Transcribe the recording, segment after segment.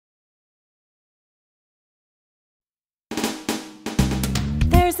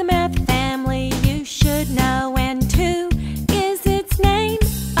There's a math family you should know, and 2 is its name.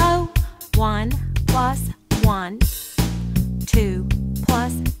 Oh, 1 plus 1, 2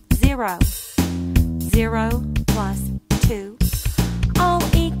 plus 0, 0 plus 2, all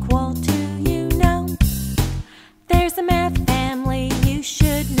equal to, you know. There's a math family you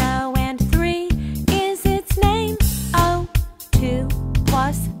should know, and 3 is its name. Oh, 2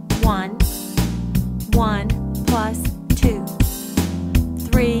 plus 1, 1 plus 2,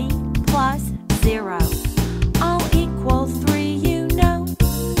 3 plus 0, all equal 3, you know.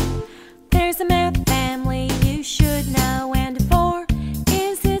 There's a math family you should know, and 4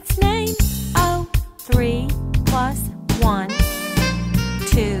 is its name. Oh, 3 plus 1,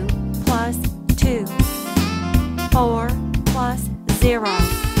 2 plus 2, 4 plus 0,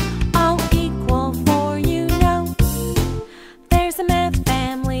 all equal 4, you know. There's a math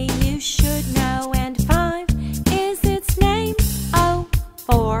family you should know, and 5 is its name. Oh,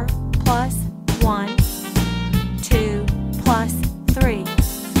 4 plus 1, 2 plus 3,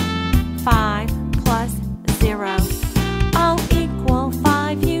 5 plus 0, all equal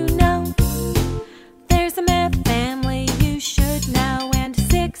 5, you know. There's a math family you should know, and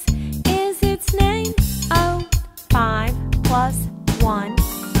 6 is its name. Oh, 5 plus 1,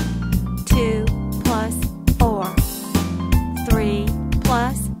 2 plus 4, 3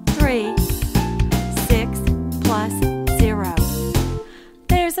 plus 3,